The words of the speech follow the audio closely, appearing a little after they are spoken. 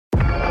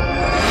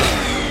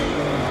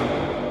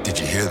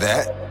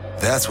that?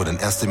 That's what an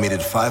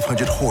estimated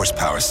 500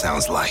 horsepower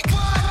sounds like.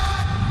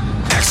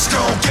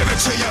 Gon' give it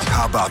to you.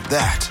 How about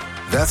that?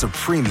 That's a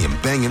premium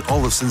Bang &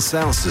 Olufsen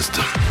sound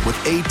system with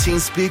 18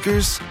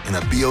 speakers and a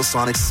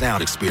Biosonic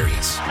sound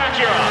experience.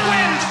 Acura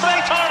wins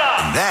Daytona.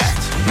 And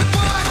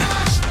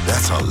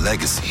that's our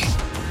legacy.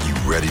 You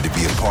ready to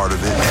be a part of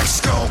it?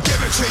 Gon'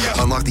 give it to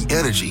you. Unlock the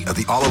energy of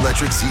the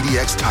all-electric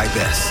ZDX Type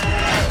S.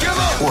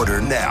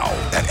 Order now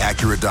at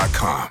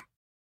Acura.com.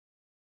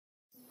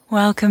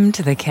 Welcome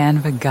to the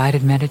Canva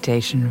guided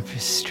meditation for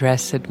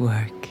stress at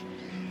work.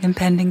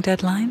 Impending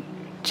deadline?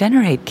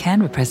 Generate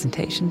Canva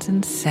presentations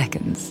in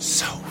seconds.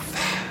 So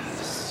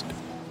fast.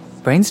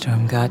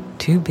 Brainstorm got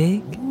too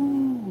big?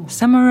 Ooh.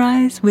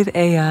 Summarize with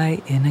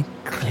AI in a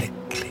click.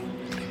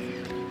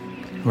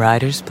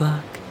 Writer's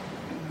block?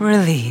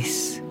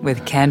 Release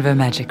with Canva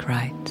Magic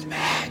Write.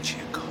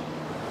 Magical.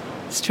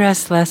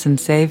 Stress less and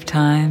save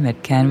time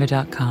at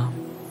canva.com.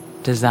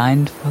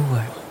 Designed for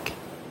work.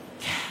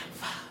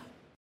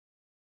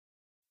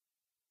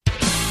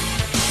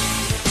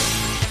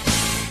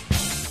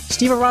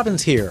 Steve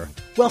Robbins here.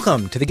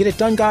 Welcome to the Get It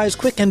Done Guys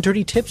quick and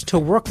dirty tips to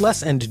work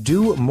less and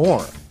do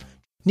more.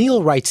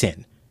 Neil writes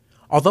in,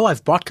 although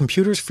I've bought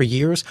computers for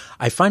years,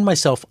 I find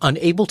myself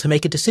unable to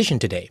make a decision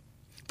today.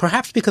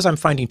 Perhaps because I'm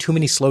finding too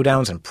many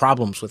slowdowns and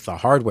problems with the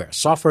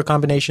hardware-software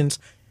combinations.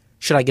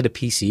 Should I get a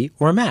PC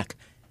or a Mac?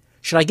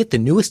 Should I get the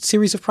newest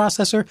series of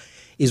processor?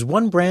 Is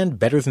one brand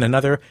better than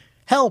another?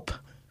 Help!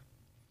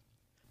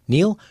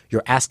 Neil,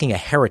 you're asking a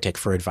heretic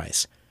for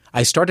advice.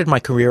 I started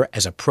my career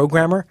as a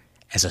programmer,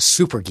 as a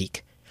super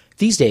geek.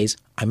 These days,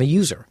 I'm a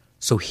user,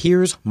 so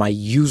here's my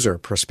user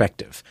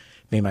perspective.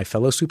 May my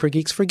fellow super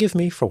geeks forgive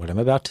me for what I'm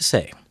about to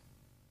say.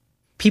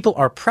 People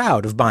are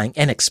proud of buying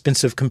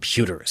inexpensive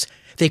computers.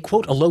 They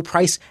quote a low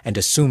price and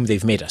assume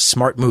they've made a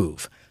smart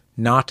move.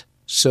 Not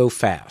so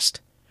fast.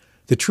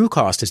 The true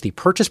cost is the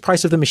purchase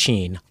price of the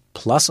machine,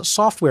 plus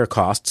software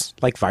costs,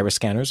 like virus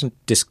scanners and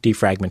disk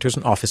defragmenters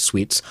and office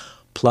suites,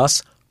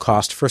 plus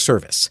cost for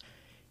service.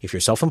 If you're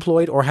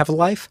self-employed or have a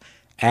life,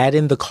 add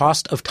in the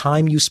cost of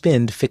time you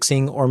spend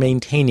fixing or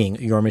maintaining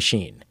your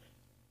machine.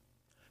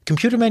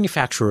 Computer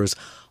manufacturers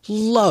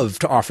love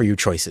to offer you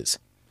choices.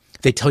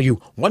 They tell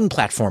you one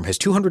platform has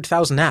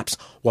 200,000 apps,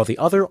 while the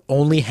other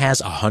only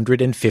has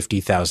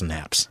 150,000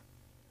 apps.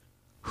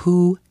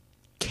 Who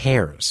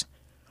cares?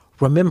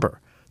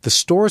 Remember, the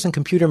stores and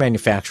computer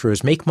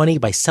manufacturers make money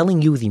by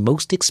selling you the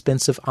most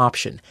expensive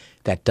option.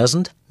 That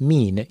doesn't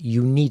mean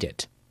you need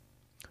it.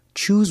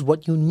 Choose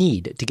what you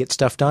need to get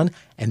stuff done,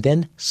 and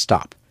then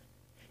stop.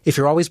 If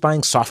you're always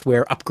buying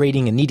software,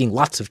 upgrading, and needing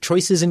lots of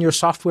choices in your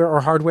software or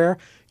hardware,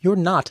 you're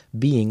not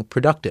being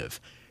productive.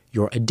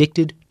 You're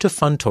addicted to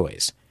fun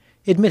toys.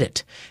 Admit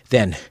it.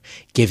 Then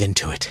give in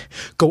to it.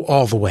 Go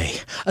all the way.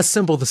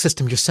 Assemble the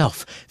system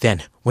yourself.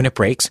 Then, when it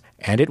breaks,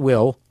 and it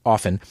will,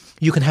 often,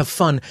 you can have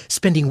fun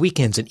spending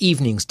weekends and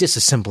evenings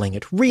disassembling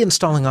it,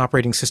 reinstalling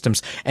operating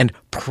systems, and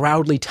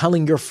proudly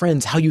telling your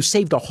friends how you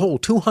saved a whole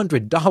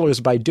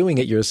 $200 by doing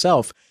it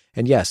yourself.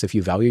 And yes, if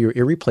you value your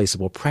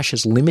irreplaceable,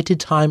 precious, limited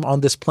time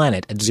on this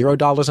planet at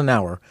 $0 an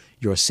hour,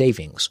 your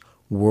savings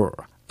were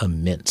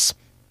immense.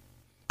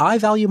 I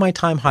value my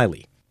time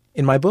highly.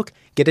 In my book,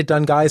 Get It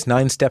Done Guys,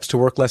 9 Steps to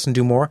Work Less and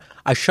Do More,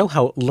 I show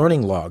how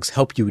learning logs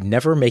help you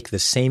never make the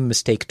same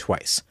mistake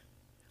twice.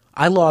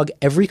 I log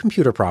every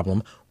computer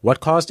problem, what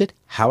caused it,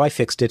 how I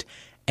fixed it,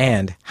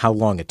 and how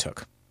long it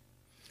took.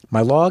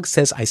 My log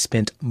says I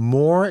spent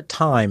more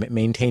time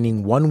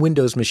maintaining one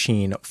Windows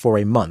machine for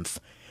a month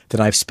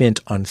than I've spent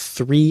on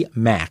 3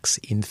 Macs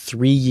in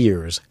 3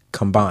 years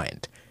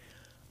combined.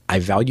 I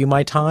value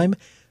my time,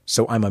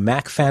 so I'm a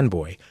Mac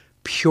fanboy,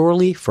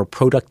 purely for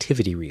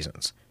productivity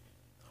reasons.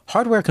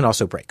 Hardware can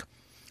also break.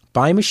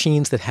 Buy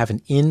machines that have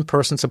an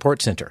in-person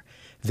support center.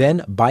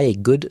 Then buy a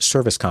good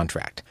service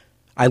contract.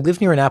 I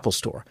live near an Apple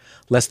store.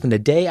 Less than a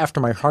day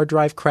after my hard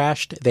drive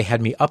crashed, they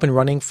had me up and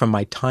running from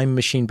my Time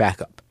Machine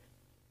backup.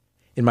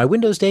 In my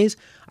Windows days,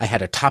 I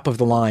had a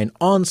top-of-the-line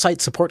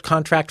on-site support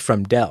contract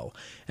from Dell,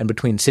 and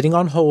between sitting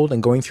on hold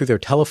and going through their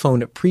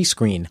telephone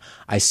pre-screen,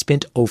 I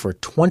spent over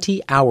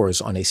 20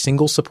 hours on a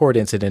single support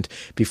incident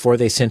before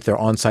they sent their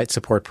on-site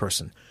support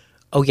person.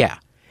 Oh yeah,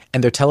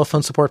 and their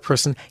telephone support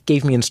person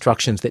gave me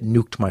instructions that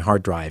nuked my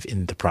hard drive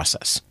in the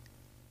process.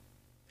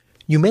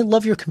 You may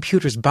love your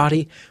computer's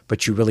body,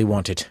 but you really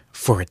want it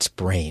for its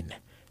brain.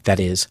 That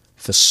is,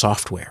 the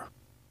software.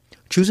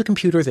 Choose a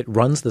computer that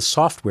runs the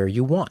software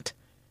you want.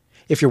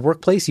 If your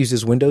workplace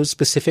uses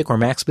Windows-specific or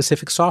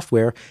Mac-specific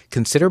software,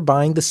 consider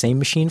buying the same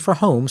machine for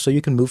home so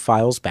you can move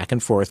files back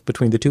and forth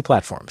between the two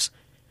platforms.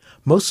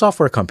 Most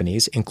software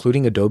companies,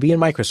 including Adobe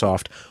and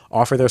Microsoft,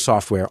 offer their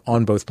software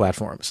on both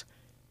platforms.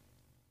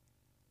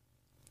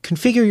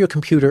 Configure your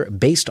computer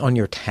based on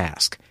your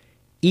task.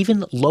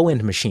 Even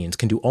low-end machines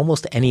can do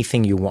almost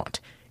anything you want.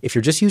 If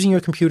you're just using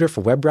your computer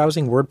for web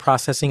browsing, word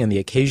processing, and the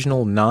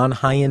occasional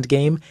non-high-end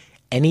game,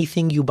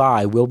 anything you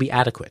buy will be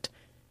adequate.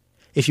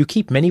 If you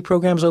keep many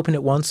programs open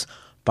at once,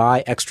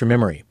 buy extra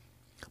memory.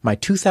 My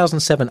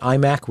 2007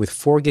 iMac with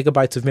 4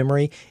 gigabytes of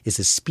memory is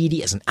as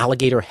speedy as an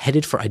alligator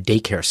headed for a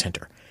daycare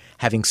center.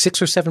 Having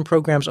 6 or 7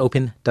 programs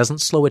open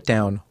doesn't slow it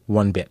down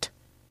one bit.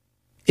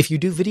 If you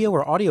do video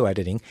or audio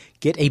editing,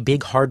 get a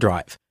big hard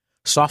drive.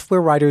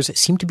 Software writers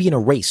seem to be in a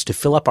race to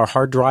fill up our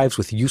hard drives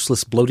with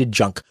useless bloated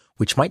junk,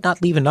 which might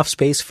not leave enough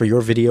space for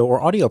your video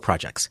or audio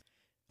projects.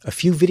 A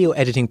few video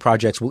editing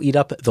projects will eat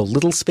up the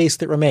little space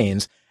that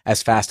remains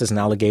as fast as an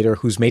alligator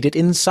who's made it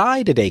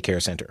inside a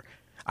daycare center.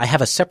 I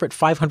have a separate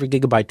 500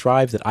 gigabyte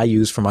drive that I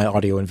use for my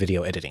audio and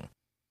video editing.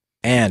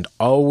 And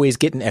always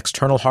get an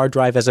external hard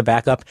drive as a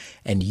backup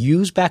and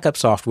use backup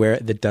software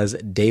that does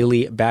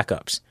daily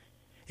backups.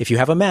 If you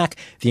have a Mac,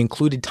 the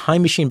included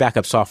Time Machine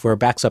backup software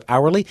backs up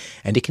hourly,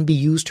 and it can be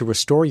used to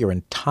restore your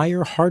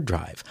entire hard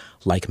drive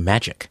like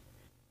magic.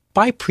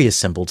 Buy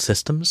pre-assembled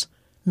systems.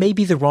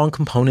 Maybe the wrong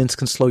components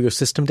can slow your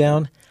system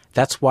down.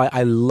 That's why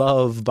I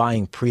love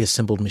buying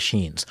pre-assembled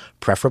machines,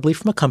 preferably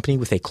from a company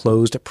with a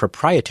closed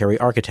proprietary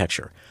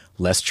architecture.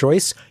 Less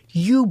choice?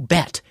 You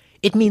bet!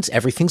 It means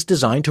everything's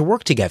designed to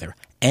work together,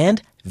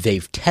 and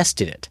they've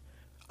tested it.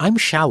 I'm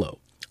shallow.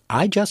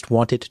 I just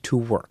want it to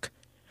work.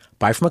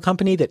 Buy from a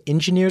company that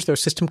engineers their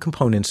system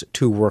components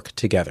to work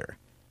together.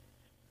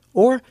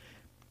 Or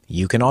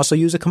you can also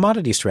use a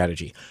commodity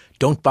strategy.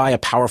 Don't buy a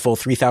powerful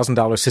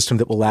 $3,000 system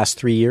that will last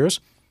 3 years.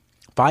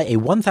 Buy a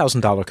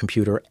 $1,000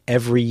 computer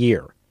every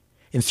year.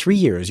 In 3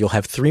 years, you'll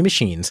have 3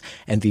 machines,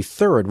 and the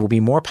third will be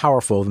more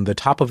powerful than the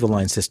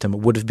top-of-the-line system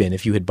would have been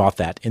if you had bought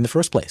that in the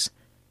first place.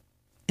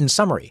 In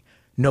summary,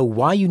 know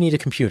why you need a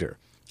computer.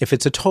 If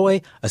it's a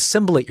toy,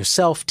 assemble it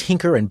yourself,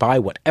 tinker, and buy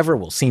whatever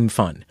will seem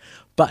fun.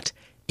 But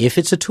if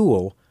it's a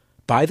tool,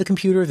 buy the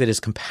computer that is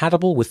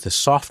compatible with the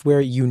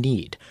software you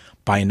need.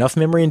 Buy enough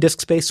memory and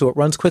disk space so it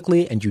runs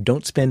quickly and you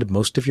don't spend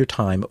most of your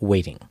time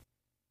waiting.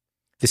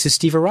 This is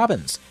Steve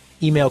Robbins.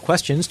 Email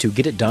questions to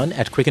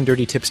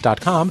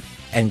getitdone@quickanddirtytips.com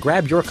and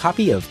grab your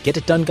copy of Get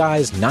It Done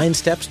Guy's 9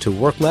 Steps to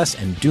Work Less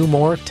and Do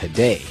More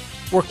today.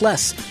 Work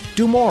less,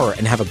 do more,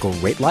 and have a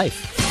great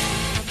life.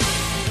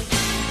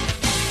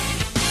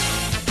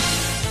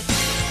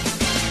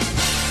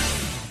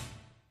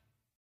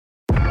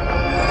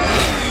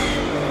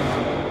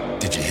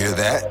 Did you hear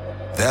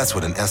that? That's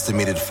what an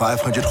estimated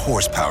 500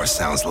 horsepower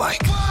sounds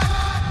like.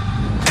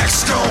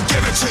 X-Gon,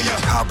 give it to you.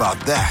 How about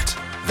that?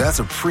 That's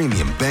a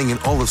premium Bang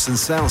 & Olufsen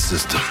sound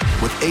system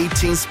with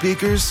 18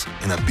 speakers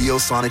and a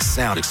Biosonic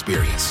sound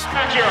experience.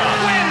 Acura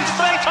wins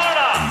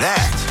Daytona. And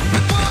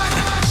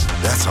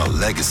that's our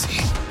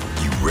legacy.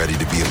 You ready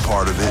to be a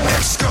part of it?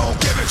 X-Gon,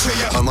 give it to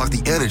you. Unlock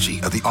the energy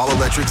of the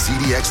all-electric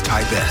ZDX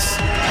Type S.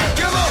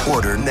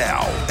 Order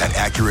now at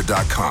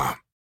Acura.com.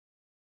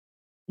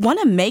 Want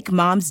to make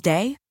Mom's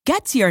day?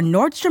 Get to your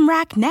Nordstrom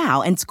Rack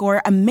now and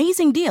score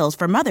amazing deals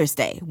for Mother's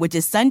Day, which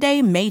is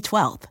Sunday, May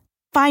 12th.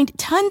 Find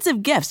tons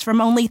of gifts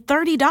from only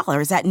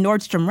 $30 at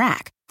Nordstrom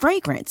Rack.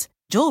 Fragrance,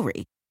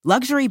 jewelry,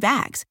 luxury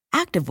bags,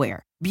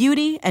 activewear,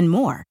 beauty, and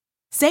more.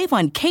 Save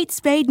on Kate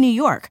Spade New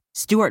York,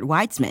 Stuart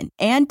Weitzman,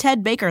 and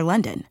Ted Baker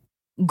London.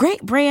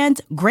 Great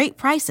brands, great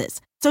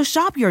prices. So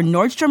shop your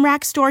Nordstrom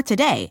Rack store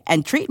today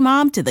and treat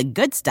Mom to the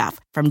good stuff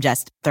from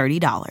just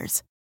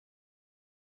 $30.